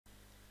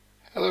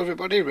Hello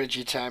everybody,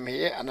 RegiTime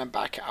here, and I'm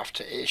back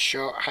after a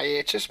short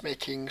hiatus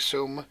making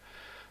some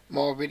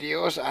more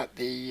videos at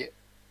the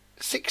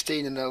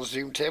 16-0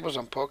 Zoom tables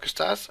on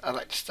Pokerstars. I'd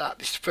like to start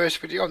this first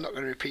video. I'm not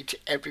going to repeat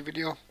it every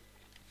video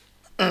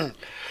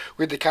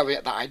with the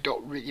caveat that I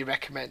don't really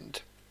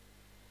recommend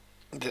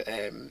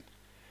that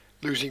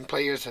losing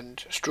players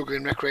and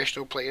struggling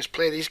recreational players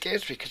play these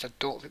games, because I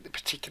don't think they're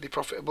particularly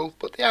profitable,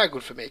 but they are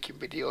good for making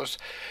videos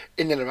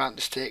in and around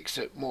the stakes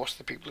that most of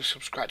the people who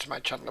subscribe to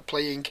my channel are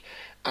playing,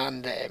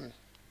 and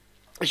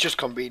it's just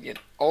convenient.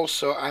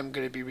 Also, I'm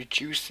going to be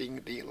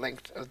reducing the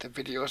length of the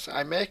videos that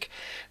I make.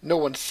 No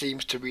one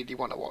seems to really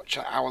want to watch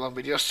hour-long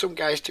videos. Some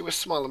guys do, a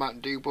small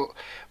amount do, but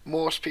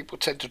most people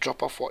tend to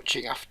drop off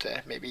watching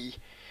after maybe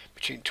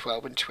between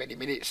 12 and 20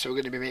 minutes. So we're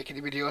going to be making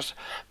the videos,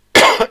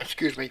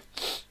 excuse me,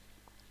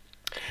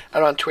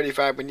 around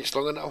 25 minutes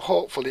long, and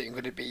hopefully I'm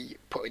going to be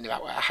putting them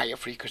out at a higher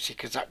frequency,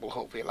 because that will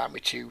hopefully allow me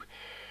to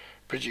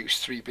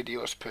produce 3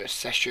 videos per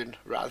session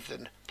rather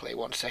than play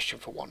one session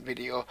for one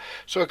video.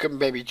 So I can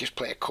maybe just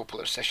play a couple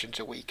of sessions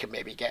a week and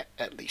maybe get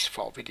at least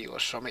 4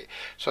 videos from it.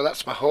 So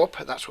that's my hope,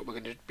 that's what we're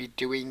going to be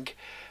doing.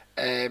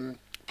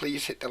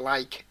 Please hit the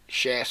like,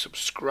 share,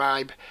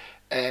 subscribe.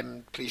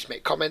 Please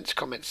make comments.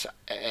 Comments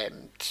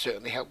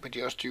certainly help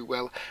videos do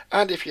well.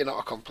 And if you're not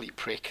a complete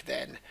prick,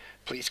 then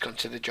please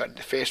consider joining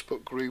the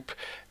Facebook group,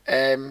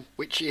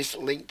 which is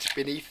linked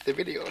beneath the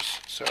videos.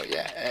 So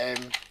yeah,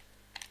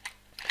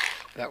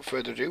 without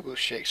further ado, we'll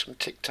shake some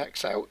Tic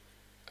Tacs out,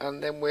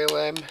 and then we'll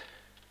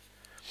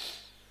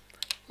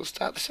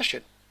start the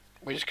session.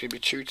 We're just going to be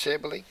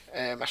 2-tabling.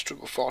 I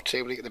struggle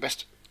 4-tabling at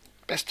the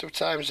best of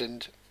times,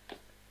 and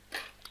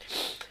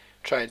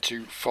trying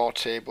to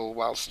 4-table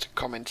whilst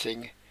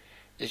commenting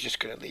is just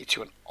going to lead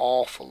to an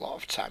awful lot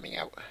of timing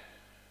out.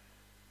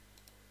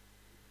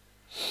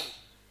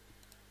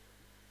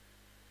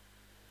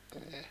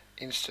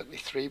 Instantly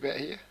 3-bet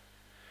here.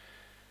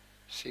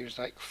 Seems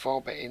like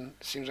 4-betting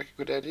seems like a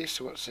good idea.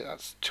 So what's it?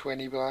 That's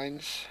 20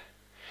 blinds.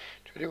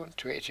 21,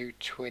 22,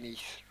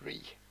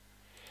 23.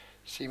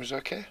 Seems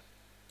okay.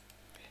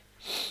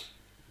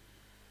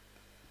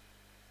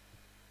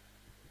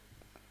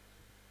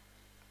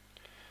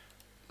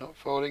 Not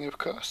folding, of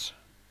course.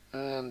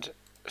 And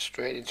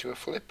straight into a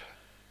flip.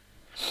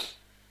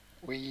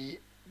 We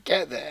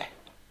get there.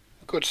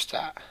 Good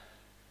start.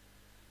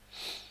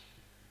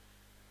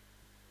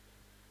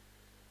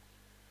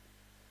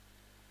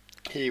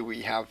 Here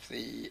we have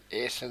the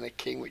ace and the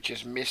king, which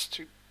has missed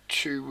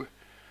 2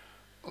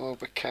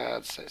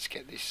 overcards. Let's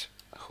get this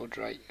HUD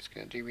right. It's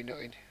going to do me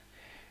nothing.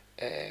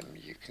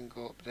 You can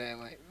go up there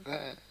like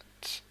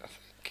that, I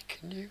think.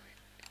 Can you?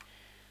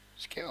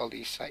 Let's get all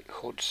these like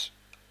HUDs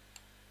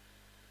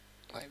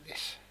like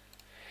this.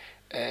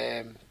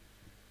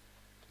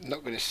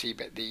 Not going to see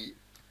bet the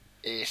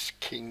ace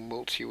king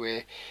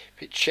multi-way.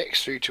 If it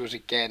checks through to us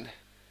again,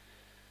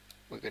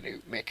 we're going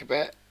to make a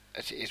bet.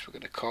 As it is, we're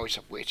going to call. We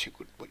have way too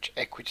much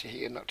equity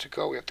here not to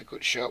call. We have the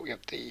good shot, we have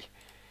the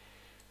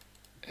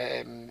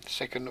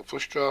second nut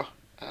flush draw,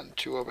 and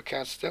 2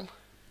 overcards still.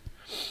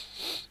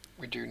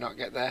 We do not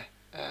get there,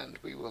 and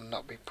we will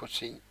not be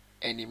putting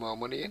any more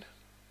money in.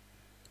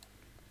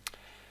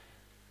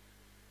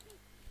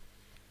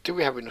 Do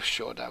we have enough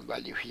showdown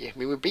value here? I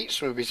mean, we beat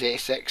some of his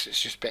ace-x,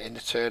 it's just betting the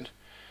turn.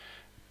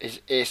 His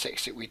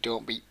ace-x that we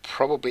don't beat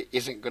probably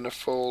isn't going to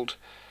fold.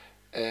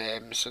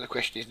 So the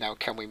question is now,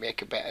 can we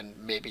make a bet and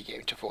maybe get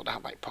him to fold a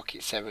hand like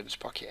pocket 7s,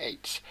 pocket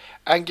 8s?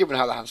 And given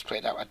how the hand's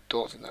played out, I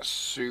don't think that's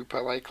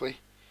super likely.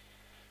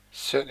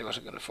 Certainly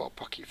wasn't going to fold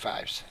pocket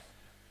 5s.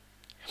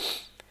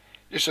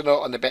 Just a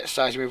note on the bet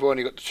size, we've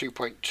only got the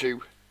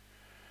 2.2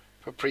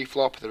 for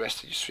pre-flop, the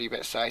rest are just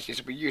 3-bet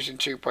sizes. We're using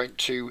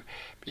 2.2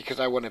 because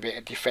I want to be able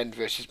to defend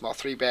versus more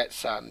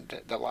 3-bets,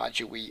 and the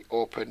larger we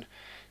open,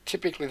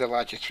 typically the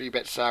larger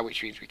 3-bets are,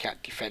 which means we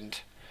can't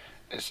defend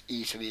as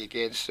easily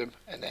against them,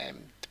 and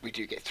we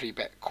do get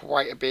 3-bet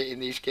quite a bit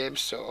in these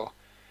games, so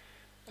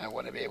I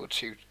want to be able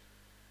to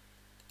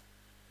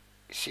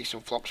see some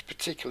flops,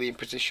 particularly in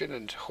position,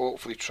 and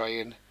hopefully try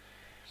and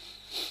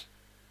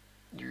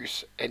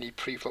use any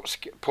pre-flop,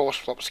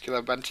 post-flop skill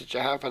advantage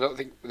I have. I don't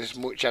think there's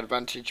much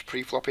advantage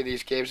pre-flop in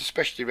these games,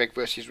 especially reg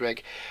versus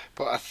reg,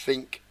 but I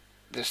think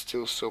there's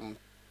still some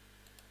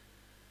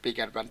big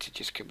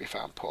advantages can be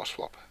found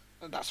post-flop,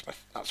 and that's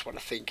what I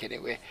think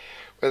anyway.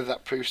 Whether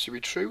that proves to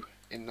be true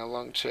in the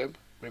long term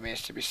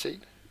remains to be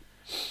seen.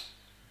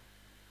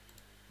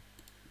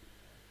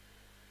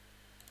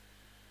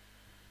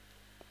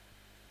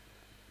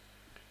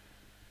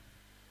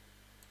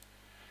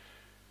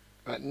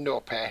 Right, no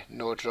pair,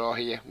 no draw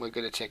here. We're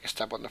going to take a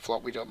stab on the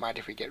flop. We don't mind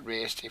if we get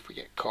raised. If we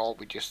get called,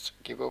 we just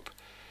give up.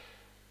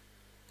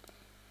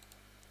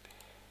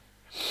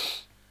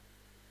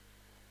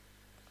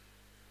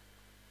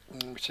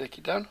 And we take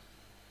it down.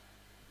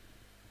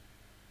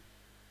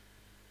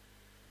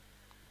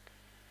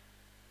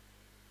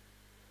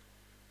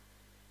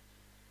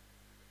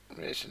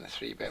 Raising a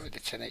 3-bet with the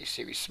 10-8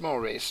 series. Small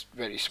raise,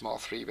 very small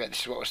 3-bet.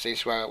 This is what I was saying. This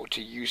is why I want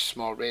to use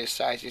small raise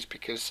sizes,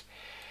 because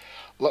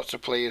lots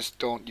of players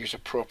don't use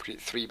appropriate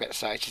 3-bet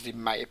sizes,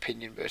 in my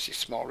opinion, versus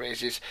small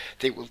raises.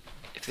 They will,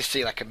 if they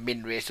see like a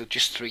min raise, they'll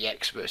just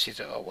 3x versus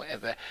it or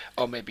whatever,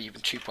 or maybe even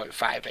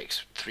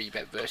 2.5x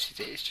 3-bet versus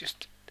it. It's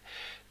just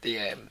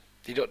they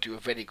don't do a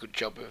very good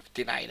job of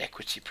denying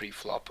equity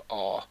pre-flop,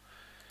 or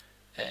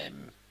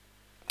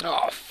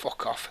oh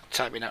fuck off,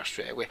 timing out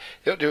straight away.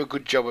 They don't do a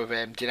good job of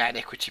denying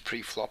equity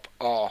pre-flop,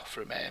 or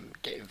from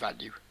getting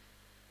value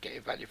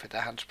for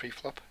their hands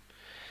pre-flop.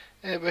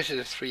 Versus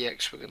a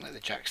 3x, we're going to let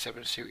the Jack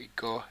 7 suited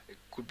go. It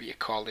could be a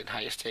call in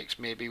higher stakes,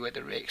 maybe, where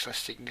the rake's less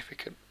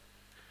significant.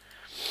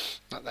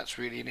 Not that's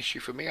really an issue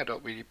for me. I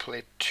don't really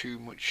play too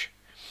much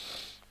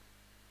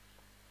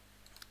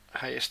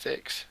higher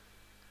stakes.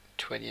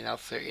 20-0,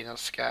 30-0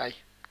 Sky.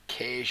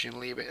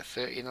 Occasionally a bit of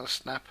 30-0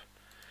 Snap.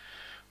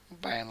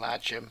 By and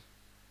large,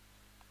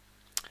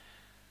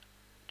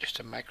 just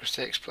a micro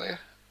stakes player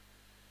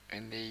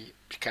in the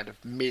kind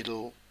of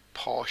middle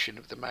portion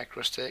of the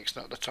micro stakes,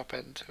 not the top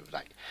end of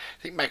that.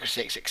 I think micro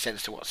stakes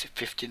extends to what's it,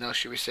 50-0,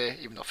 should we say?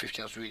 Even though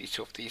 50-0 is really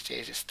tough these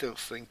days, I still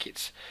think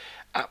it's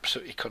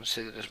absolutely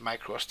considered as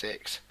micro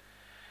stakes.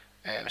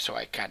 So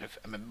I kind of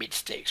am a mid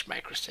stakes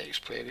micro stakes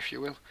player, if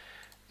you will.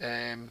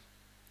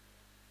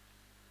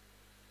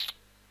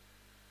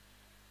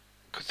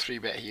 Could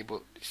 3-bet here,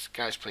 but this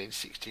guy's playing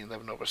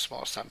 16-11 over a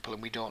small sample,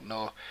 and we don't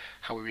know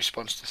how he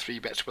responds to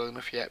 3-bets well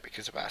enough yet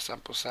because of our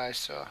sample size.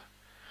 So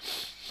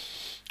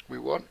we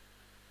won.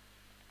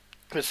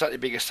 With a slightly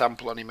bigger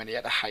sample on him and he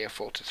had a higher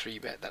 4 to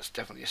 3-bet, that's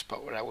definitely a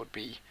spot where I would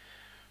be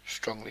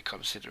strongly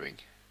considering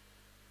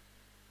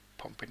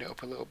pumping it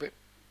up a little bit.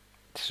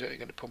 Certainly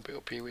going to pump it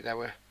up here with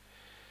our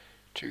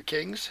 2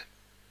 kings.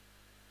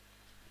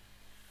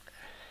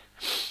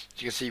 As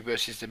you can see,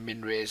 versus the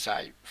min raise,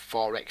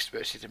 4x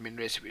versus the min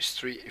raise, if it's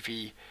 3, if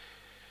he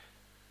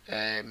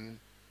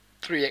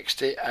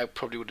 3x'd it, I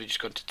probably would have just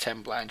gone to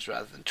 10 blinds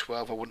rather than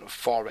 12. I wouldn't have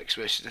 4x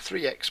versus the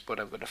 3x, but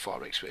I'm going to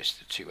 4x versus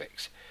the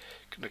 2x.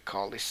 Going to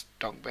call this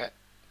donk bet.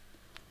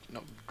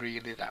 Not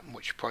really that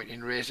much point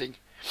in raising,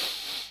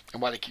 and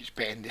while he keeps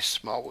betting this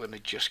small, we're going to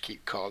just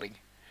keep calling.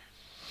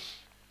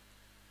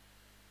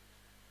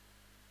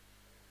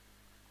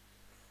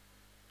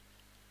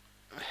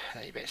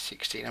 He bet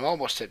 16. I'm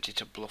almost tempted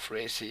to bluff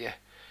raise here,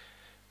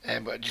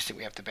 but I just think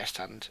we have the best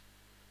hand.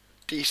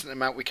 Decent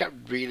amount. We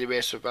can't really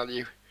raise for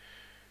value.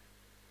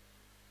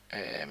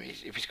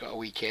 If he's got a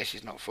weak ace,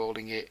 he's not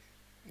folding it.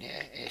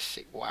 Yeah,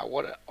 ace-6. Wow,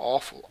 what an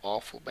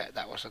awful bet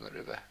that was on the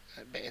river,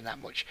 betting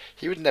that much.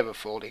 He was never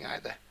folding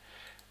either.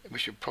 We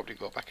should probably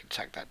go back and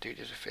tag that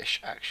dude as a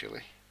fish,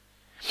 actually.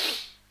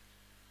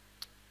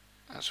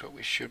 That's what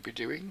we should be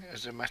doing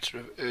as a matter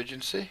of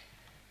urgency.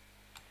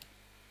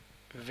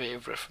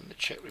 Vavra from the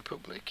Czech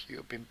Republic, you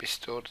have been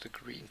bestowed the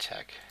green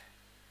tag.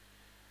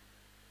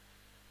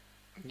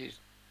 I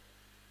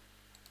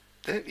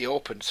think the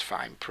open's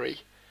fine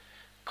pre.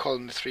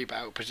 Calling the 3-bet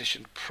out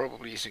position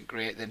probably isn't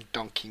great, then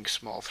donking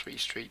small 3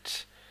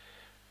 streets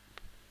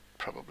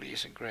probably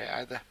isn't great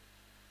either.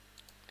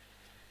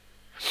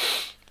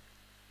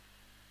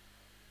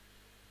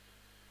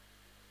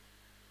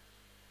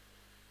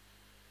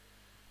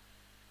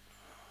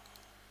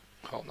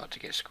 Hope not to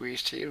get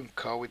squeezed here and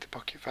call with the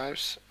pocket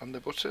fives on the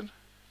button.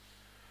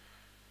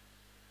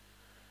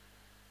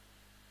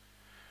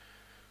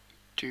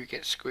 Do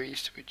get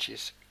squeezed, which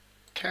is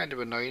kind of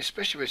annoying,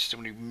 especially versus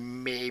someone who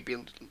may be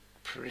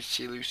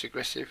pretty loose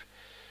aggressive.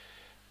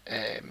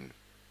 If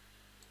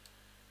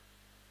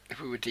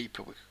we were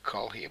deeper, we could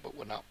call here, but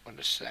we're not. We're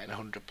just setting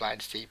 100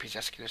 blinds deep. He's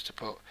asking us to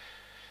put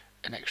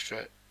an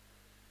extra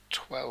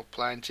 12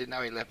 blinds in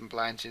now, 11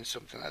 blinds in,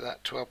 something like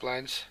that, 12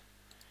 blinds,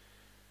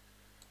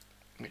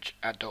 which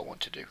I don't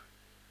want to do.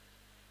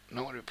 I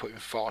don't want to be putting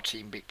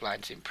 14 big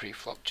blinds in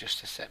pre-flop just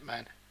to set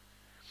mine.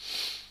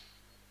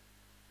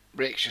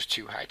 Rake's just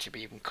too high to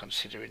be even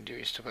considering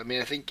doing stuff. I mean,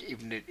 I think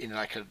even in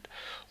like a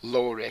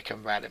lower rake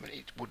environment,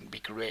 it wouldn't be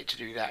great to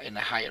do that. In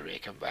a higher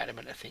rake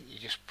environment, I think you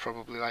just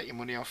probably light your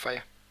money on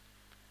fire.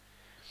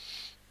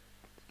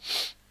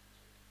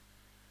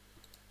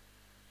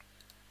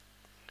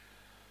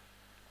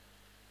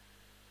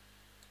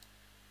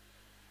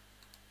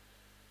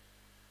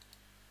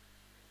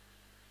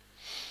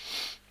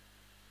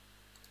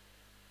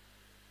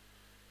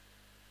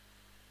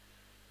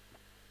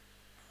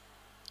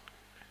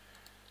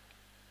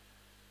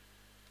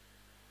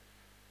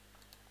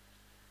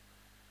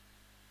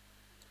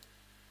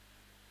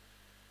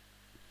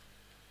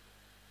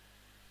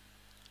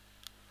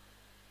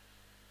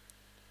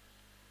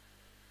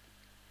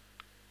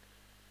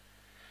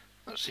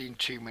 Not seeing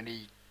too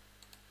many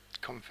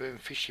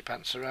confirmed fishy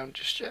pants around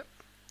just yet.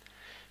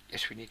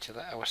 Guess we need to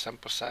let our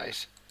sample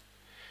size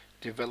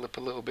develop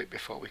a little bit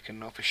before we can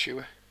know for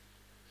sure.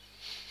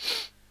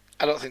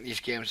 I don't think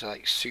these games are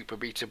like super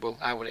beatable.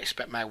 I would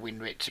expect my win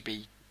rate to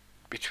be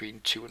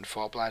between 2 and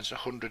 4 blinds,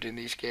 100 in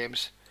these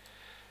games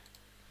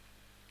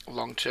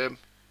long term.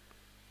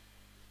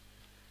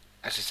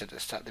 As I said at the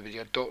start of the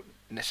video, I don't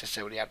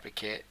necessarily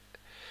advocate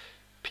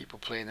people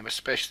playing them,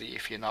 especially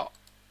if you're not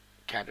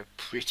kind of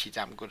pretty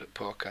damn good at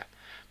poker,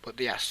 but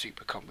they are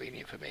super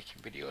convenient for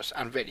making videos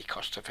and very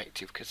cost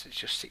effective because it's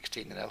just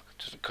 16-0.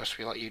 Doesn't cost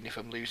me a lot, even if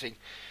I'm losing.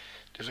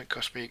 Doesn't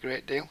cost me a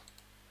great deal.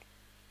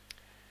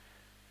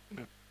 I'm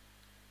going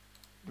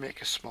to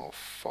make a small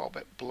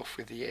 4-bet bluff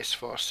with the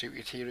ace-4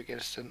 suited here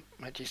against an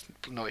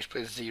no, he's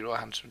played 0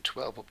 hands from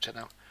 12 up to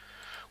now.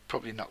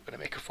 Probably not going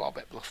to make a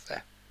 4-bet bluff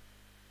there.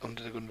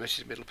 Under the gun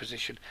versus middle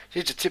position.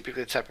 It's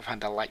typically the type of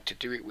hand I like to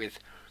do it with,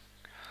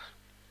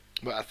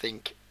 but I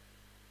think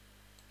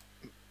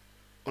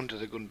under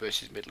the gun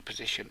versus middle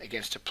position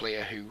against a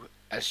player who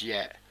as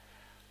yet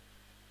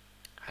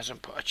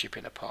hasn't put a chip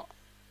in a pot.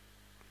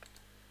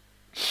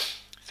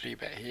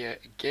 3-bet here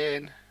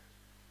again.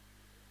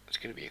 It's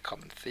going to be a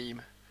common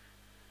theme.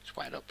 That's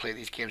why I don't play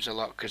these games a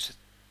lot, because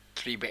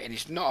 3-betting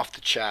is not off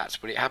the charts,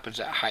 but it happens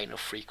at a high enough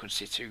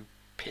frequency to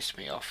piss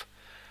me off.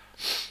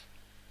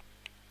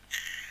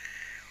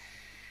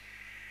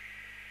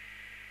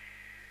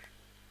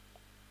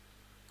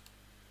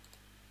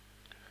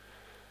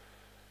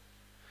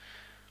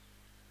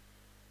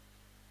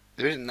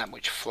 There isn't that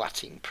much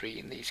flatting pre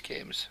in these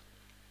games,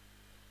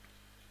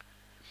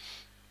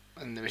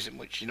 and there isn't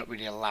much. You're not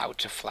really allowed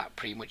to flat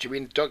pre much. I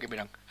mean, don't get me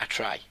wrong.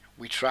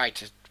 We try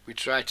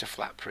to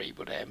flat pre,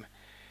 but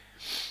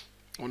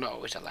we're not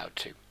always allowed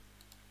to.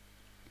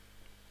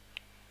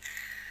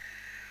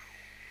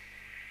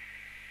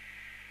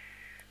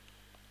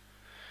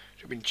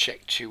 So we've been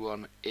check 2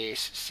 on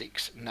ace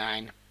 6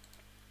 9.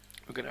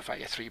 We're going to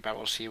fire 3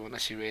 barrels here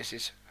unless he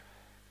raises.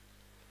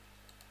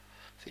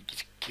 I think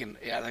he's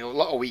yeah, a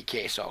lot of weak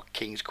ace or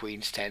kings,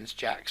 queens, tens,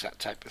 jacks, that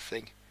type of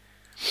thing.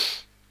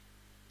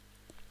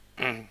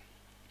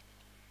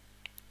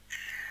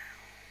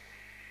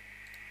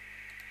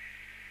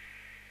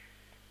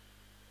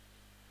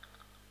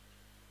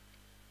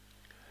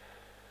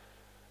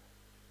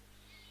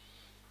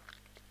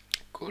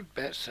 Good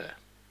bet, sir.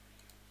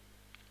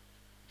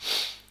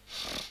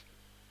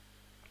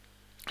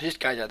 This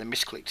guy's either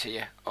misclicked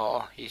here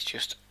or he's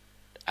just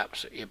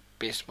absolutely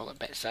abysmal at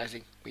bet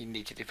sizing. We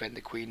need to defend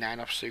the queen 9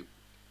 offsuit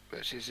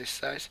versus this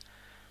size.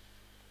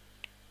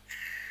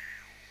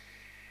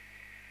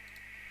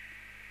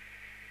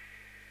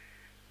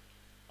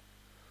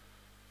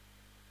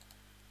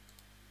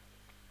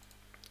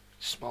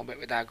 Small bet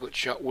with our gut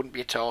shot. Wouldn't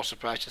be at all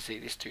surprised to see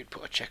this dude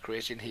put a check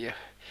raise in here.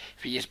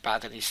 If he is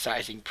bad and his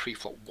sizing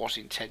pre-flop was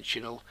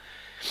intentional,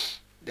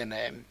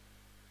 then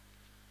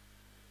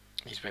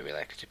he's very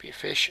likely to be a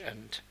fish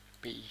and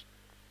be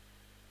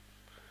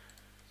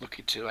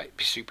looking to like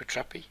be super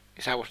trappy.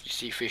 It's how often you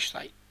see fish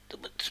like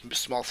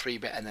small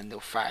 3-bet and then they'll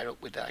fire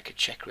up with like a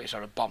check raise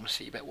or a bomb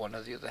c-bet, one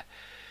or the other.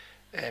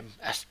 I'm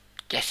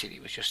guessing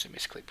it was just a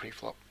misclick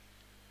pre-flop.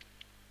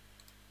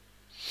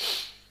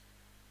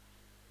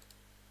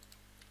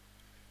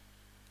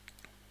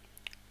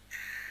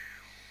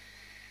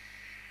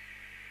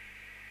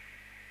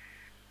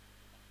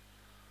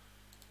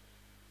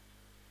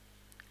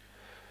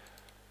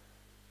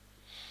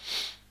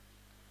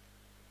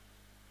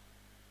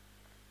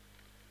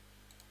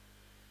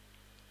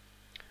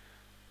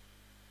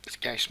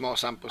 Okay, small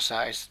sample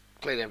size,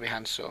 played every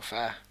hand so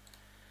far.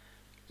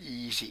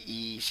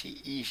 Easy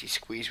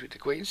squeeze with the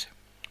queens.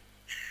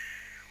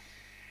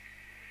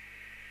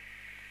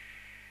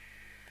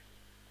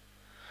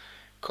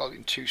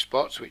 Calling 2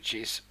 spots, which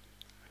is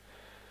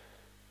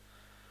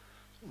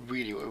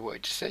really what we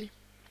wanted to see.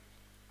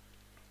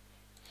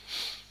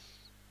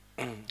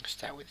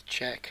 Start with a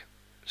check.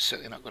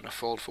 Certainly not going to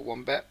fold for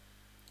 1-bet.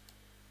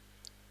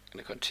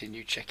 Going to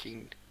continue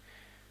checking.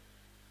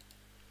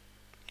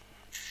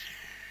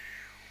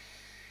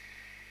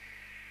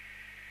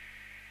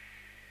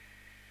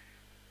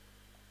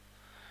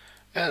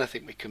 And I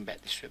think we can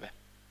bet this river.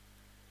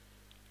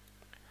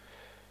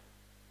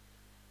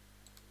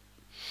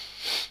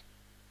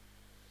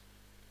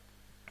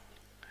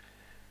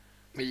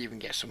 May even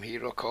get some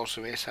hero calls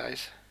from ace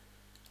highs.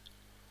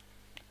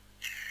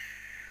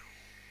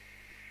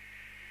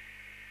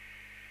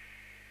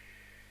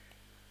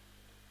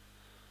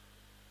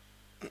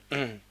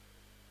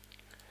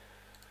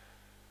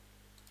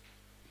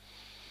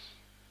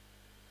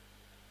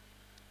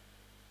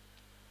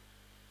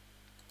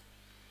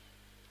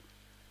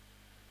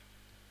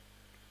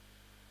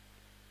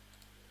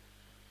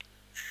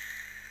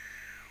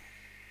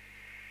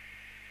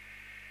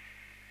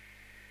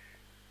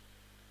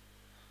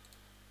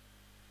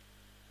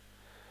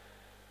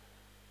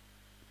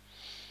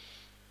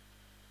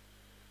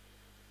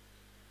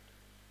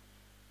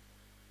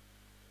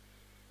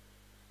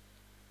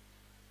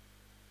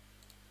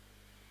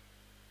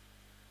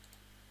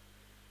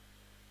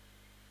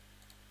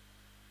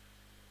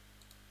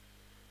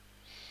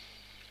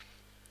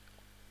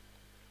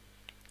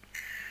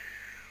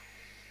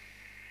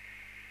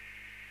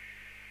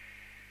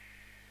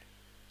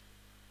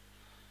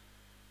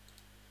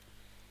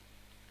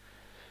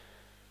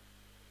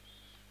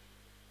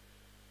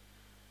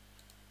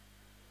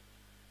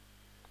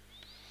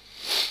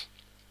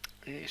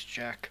 Ace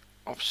jack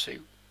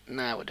offsuit.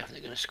 Now we're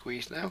definitely going to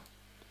squeeze now.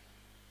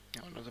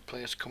 Another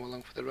player's come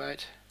along for the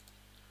ride.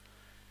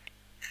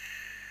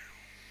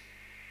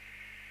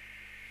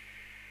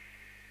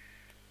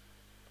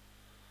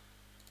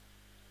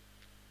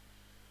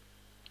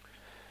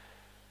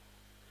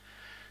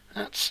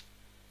 That's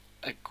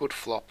a good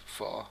flop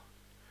for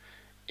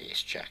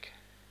ace jack.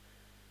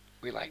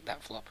 We like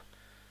that flop.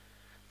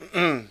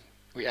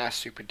 We are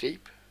super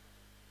deep,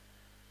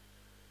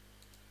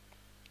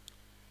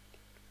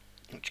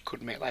 which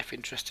could make life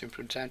interesting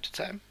from time to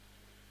time.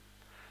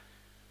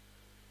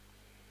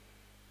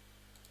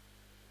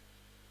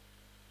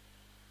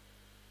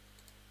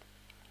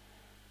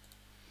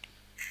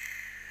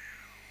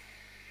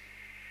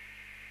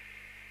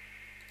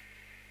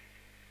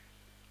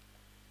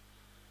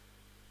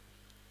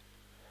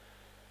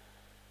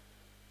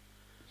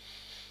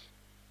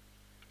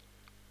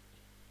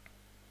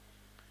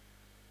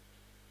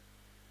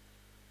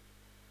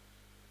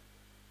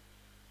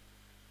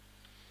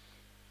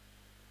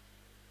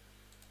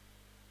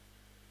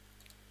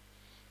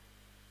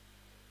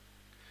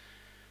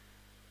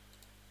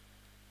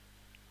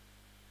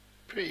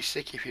 Pretty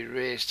sick if he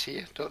raised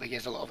here. Don't think he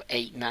has a lot of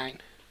 8-9,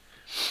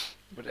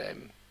 but it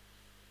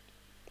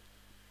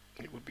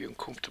would be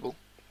uncomfortable.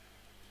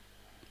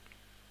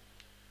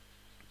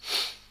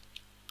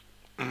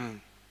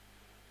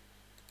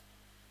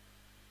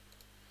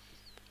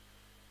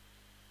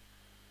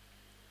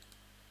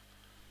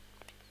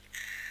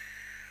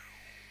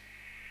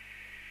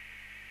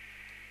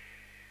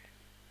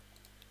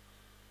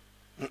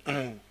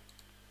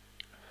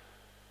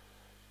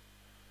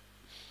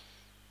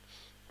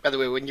 By the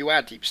way, when you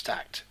are deep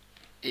stacked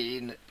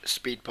in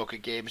speed poker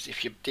games,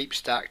 if you're deep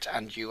stacked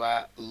and you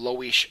are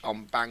lowish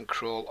on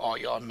bankroll, or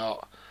you're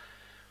not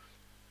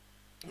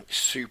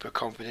super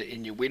confident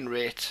in your win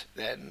rate,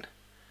 then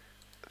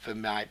for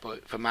my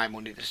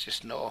money, there's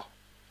just no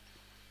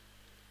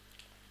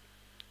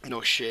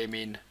shame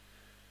in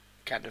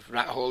kind of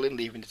rat holing,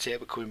 leaving the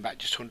table, coming back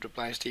just 100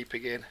 blinds deep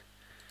again.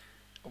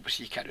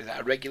 Obviously, you can't do that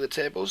at regular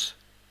tables,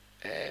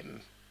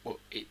 but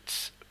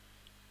it's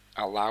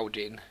allowed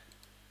in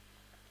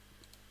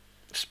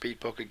speed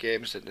poker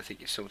games, and I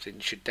think it's something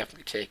you should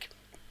definitely take.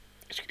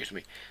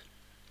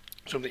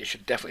 Something you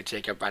should definitely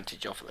take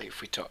advantage of. Like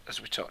as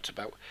we talked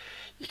about,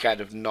 you're kind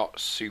of not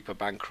super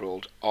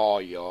bankrolled,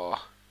 or you're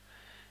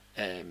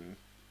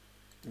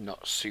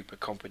not super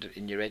confident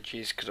in your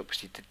edges, because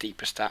obviously the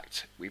deeper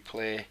stacked we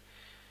play,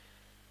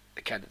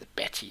 the kind of the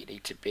better you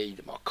need to be,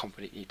 the more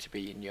confident you need to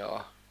be in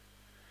your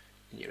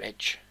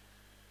edge.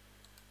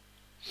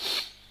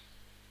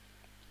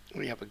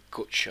 We have a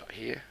gut shot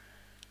here.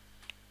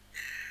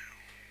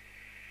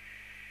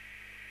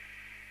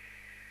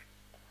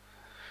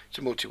 It's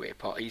a multi-way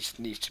pot. He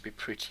needs to be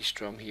pretty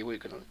strong here. We're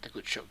going to let the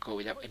good shot go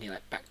without any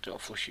like backdoor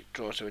flush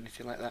draws or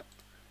anything like that.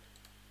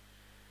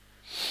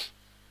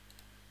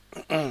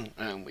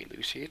 And we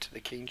lose here to the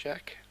king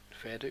jack.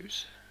 Fair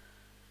dues.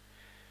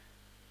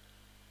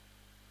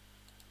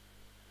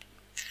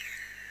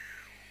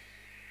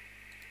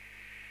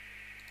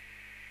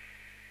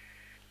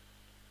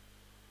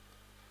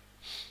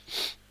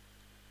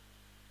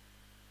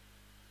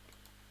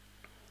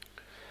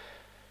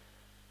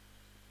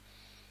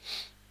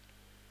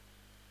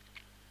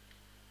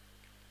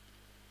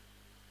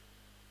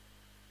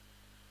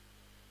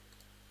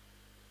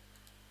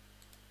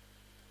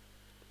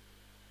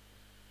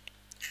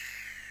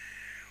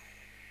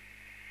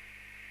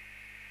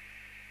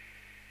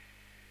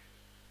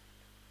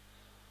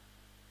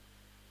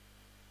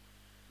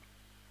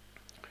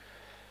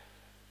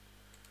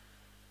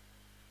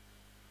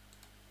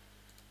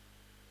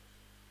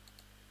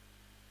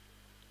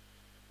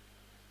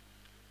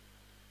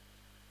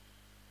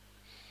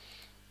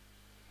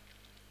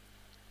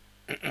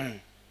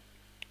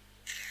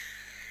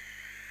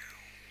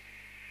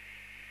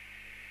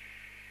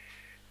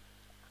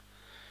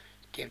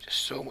 Games are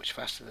so much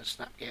faster than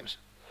snap games.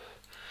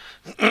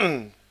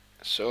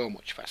 So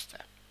much faster.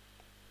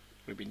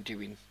 We've been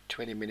doing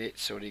 20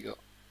 minutes, already got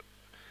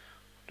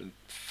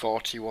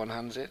 41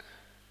 hands in.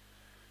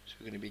 So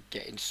we're going to be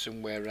getting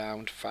somewhere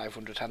around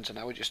 500 hands an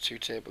hour, just 2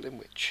 table in,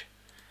 which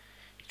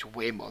is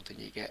way more than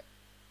you get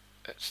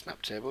at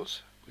snap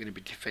tables. We're going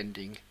to be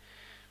defending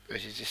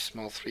versus this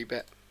small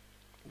 3-bet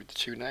with the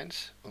 2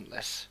 9s,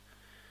 unless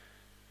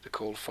the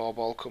cold 4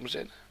 ball comes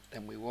in,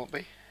 then we won't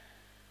be.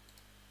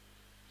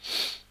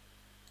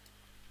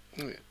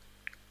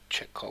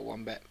 Check call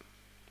 1-bet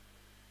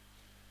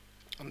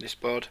on this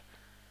board.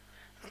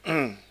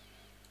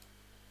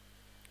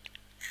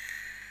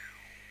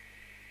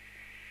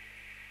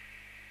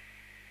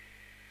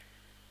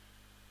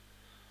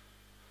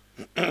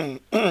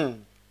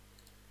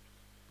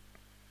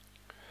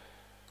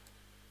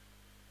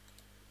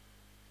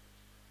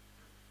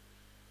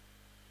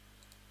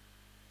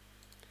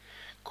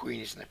 Queen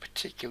isn't a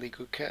particularly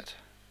good card.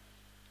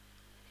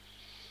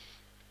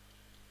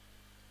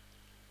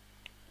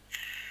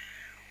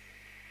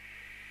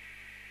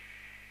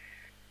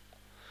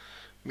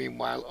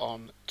 Meanwhile,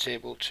 on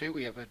table 2,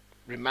 we have a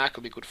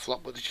remarkably good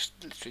flop, but there's just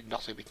literally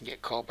nothing we can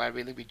get called by,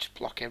 really. We just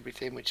block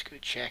everything. We're just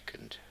going to check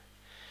and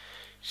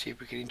see if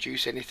we can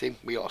induce anything.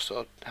 We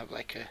also have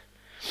like a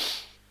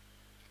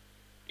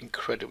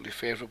incredibly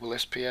favourable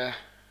SPR.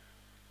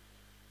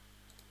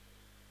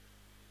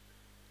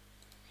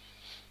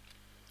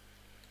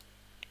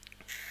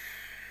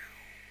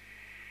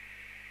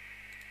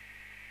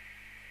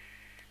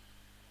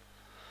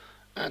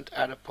 and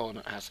our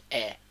opponent has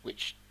air,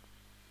 which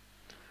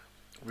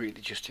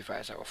really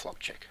justifies our flop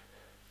check.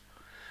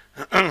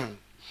 Not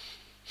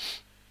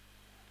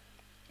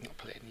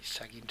playing these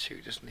tagging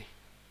too, doesn't he?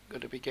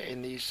 Got to be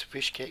getting these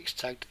fish cakes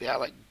tagged. They are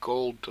like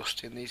gold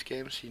dust in these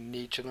games, so you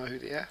need to know who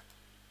they are.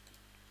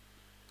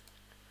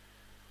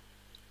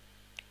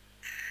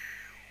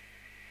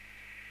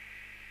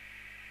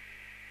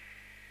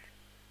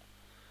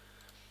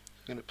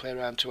 I'm going to play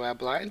around to our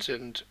blinds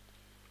and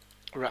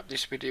wrap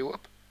this video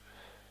up.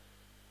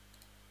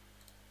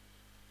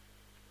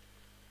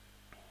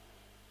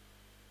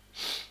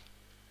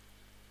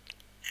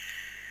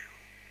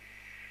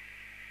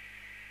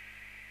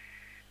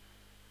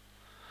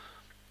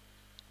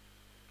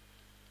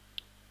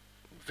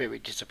 Very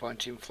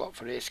disappointing flop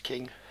for ace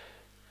king.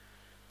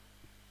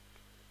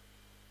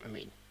 I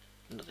mean,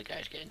 another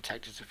guy's getting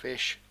tagged as a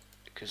fish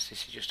because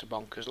this is just a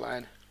bonkers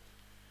line.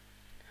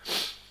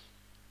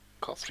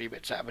 Caught 3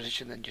 bets out of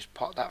position, then just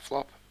pot that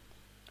flop.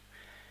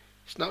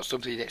 It's not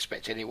something you'd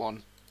expect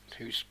anyone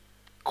who's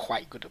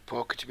quite good at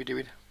poker to be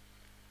doing.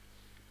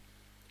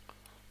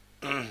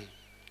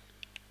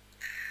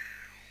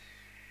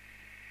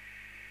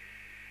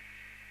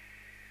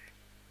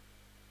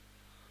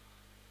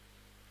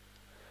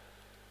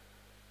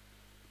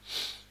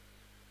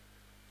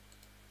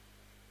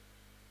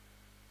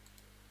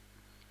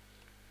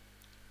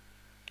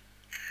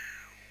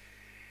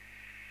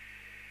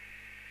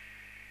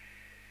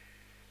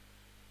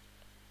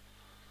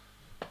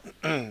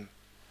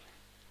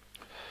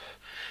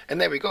 And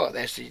there we go,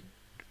 there's the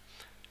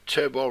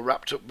turbo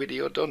wrapped up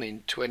video done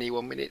in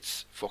 21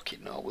 minutes. Fuck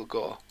it, no, we'll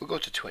go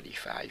to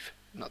 25.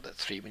 Not that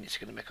 3 minutes is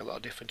going to make a lot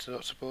of difference, I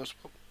don't suppose,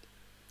 but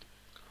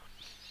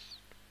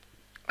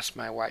that's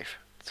my wife.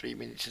 3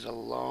 minutes is a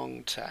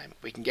long time.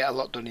 We can get a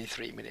lot done in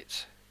 3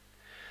 minutes.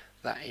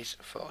 That is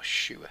for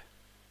sure.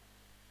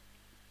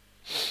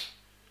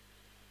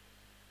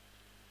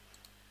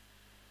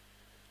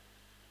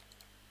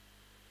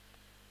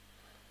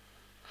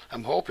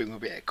 I'm hoping we'll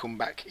be able to come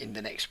back in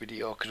the next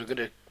video, because we're going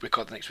to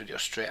record the next video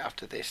straight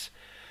after this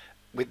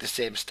with the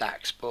same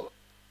stacks, but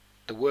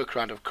the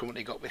workaround I've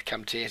currently got with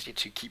Camtasia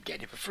to keep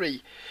getting it for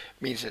free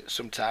means that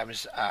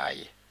sometimes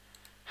I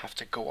have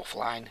to go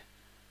offline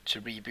to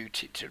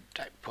reboot it, to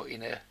like, put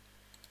in a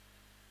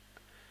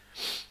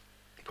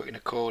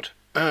code,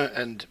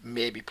 and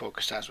maybe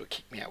Pokerstars will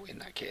kick me out in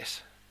that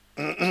case.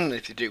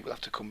 If they do, we'll have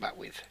to come back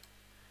with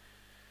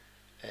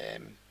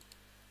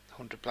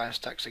 100 blind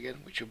stacks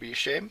again, which will be a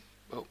shame.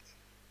 Well,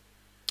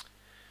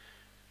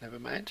 never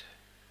mind.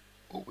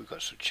 Oh, we've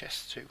got some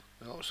chests too.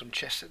 We've got some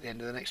chests at the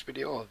end of the next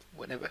video, or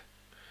whenever.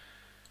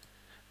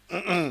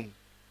 Could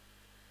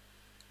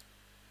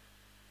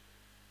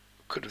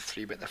have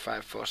 3-bet the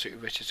 5-4 suited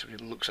versus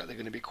something looks like they're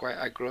going to be quite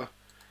aggro.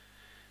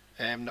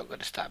 I'm not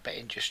going to start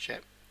betting just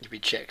yet. If he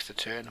checks the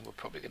turn, we're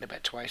probably going to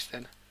bet twice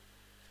then.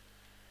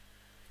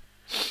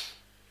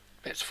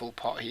 Bets full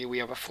pot here. We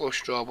have a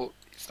flush draw, but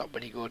it's not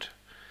very good.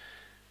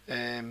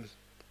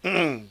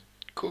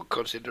 Could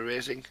consider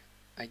raising,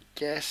 I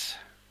guess.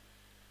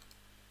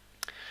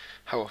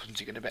 How often is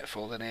he going to bet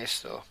fold an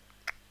ace though?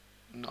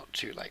 Not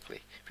too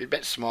likely. If he'd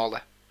bet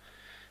smaller,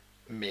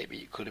 maybe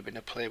it could have been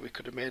a play we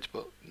could have made,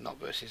 but not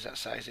versus that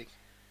sizing.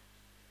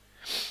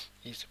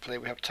 He's the play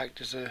we have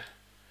tagged as a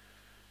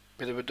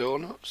bit of a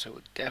donut, so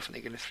we're definitely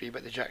going to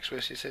 3-bet the jacks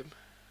versus him.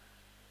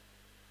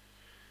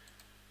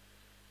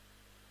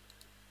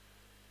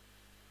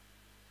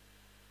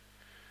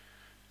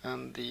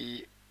 And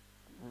the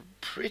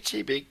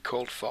pretty big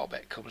cold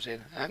 4-bet comes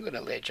in. I'm going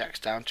to lay jacks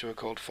down to a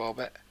cold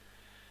 4-bet.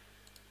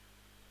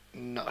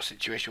 Not a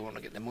situation we want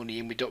to get the money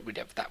in. We don't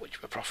really have that much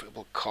of a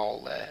profitable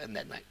call there, and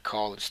then like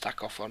call and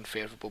stack off on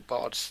favourable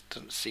boards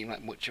doesn't seem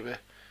like much of a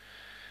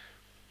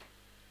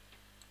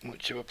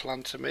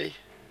plan to me.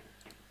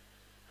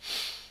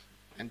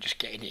 And just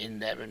getting it in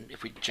there, and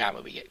if we jam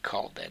and we get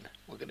called, then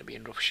we're going to be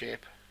in rough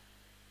shape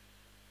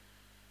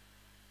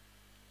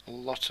a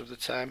lot of the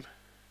time.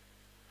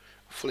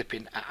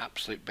 Flipping at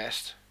absolute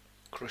best,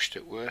 crushed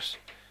at worst.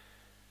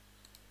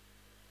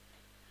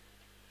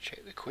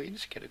 Check the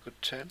queens, get a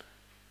good turn.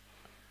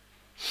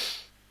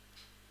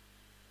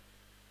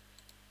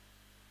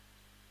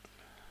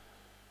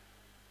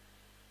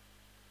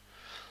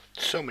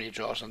 So many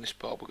draws on this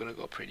board, we're going to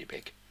go pretty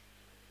big.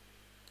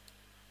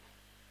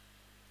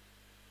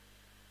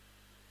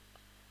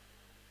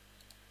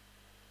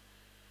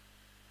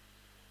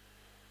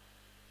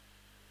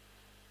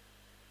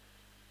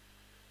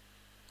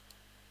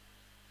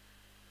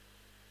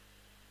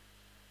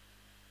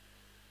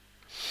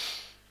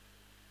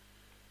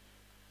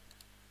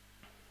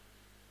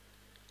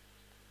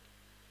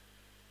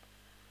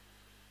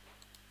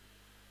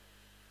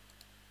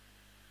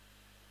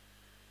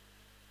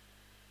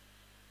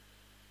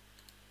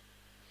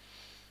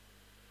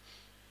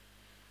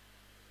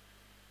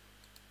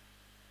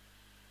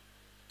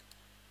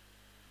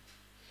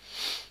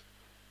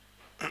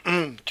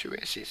 Two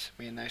aces,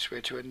 be a nice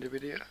way to end the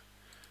video.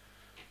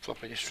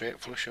 Flopping a straight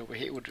flush over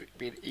here would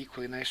be an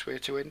equally nice way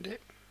to end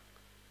it.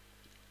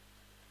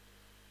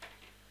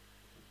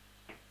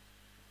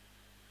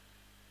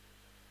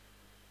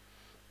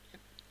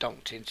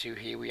 donked into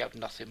here, we have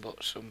nothing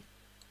but some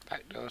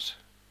backdoors.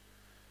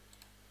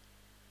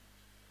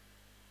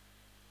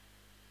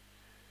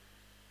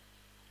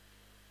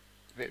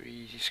 Very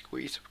easy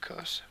squeeze, of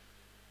course.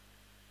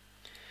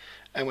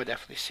 And we're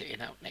definitely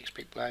sitting out next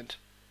big blind.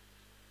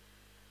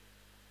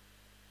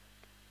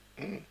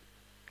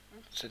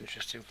 That's an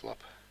interesting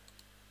flop.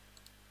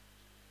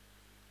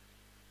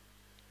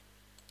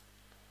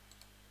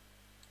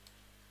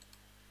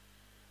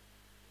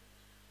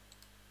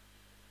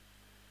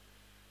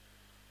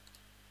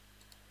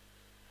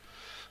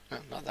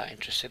 Well, not that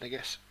interesting, I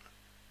guess.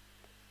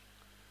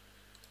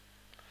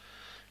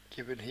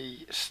 Given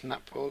he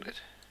snap rolled it.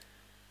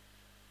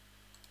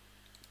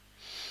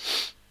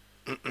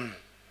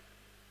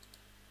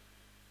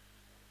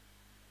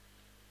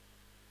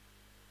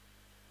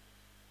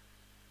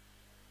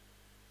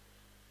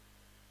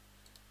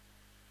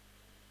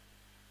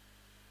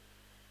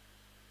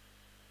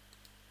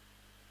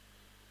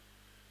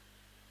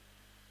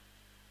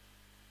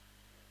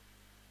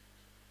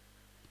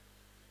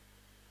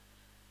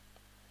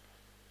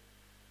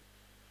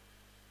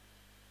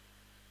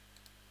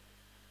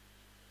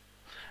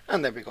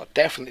 And there we go,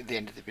 definitely the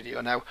end of the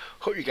video now.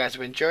 Hope you guys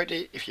have enjoyed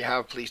it. If you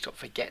have, please don't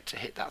forget to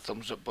hit that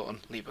thumbs up button,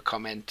 leave a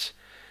comment,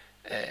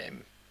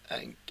 and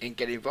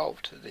get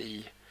involved.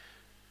 The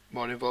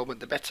more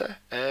involvement the better.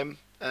 And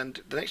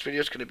the next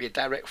video is going to be a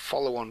direct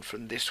follow on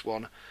from this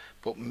one,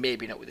 but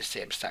maybe not with the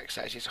same stack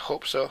sizes. I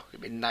hope so. It'd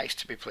be nice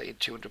to be playing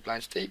 200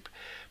 blinds deep,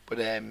 but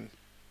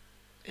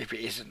if it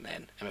isn't,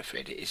 then I'm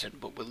afraid it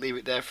isn't. But we'll leave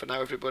it there for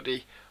now,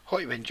 everybody.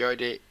 Hope you enjoyed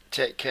it.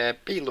 Take care,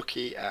 be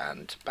lucky,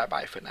 and bye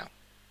bye for now.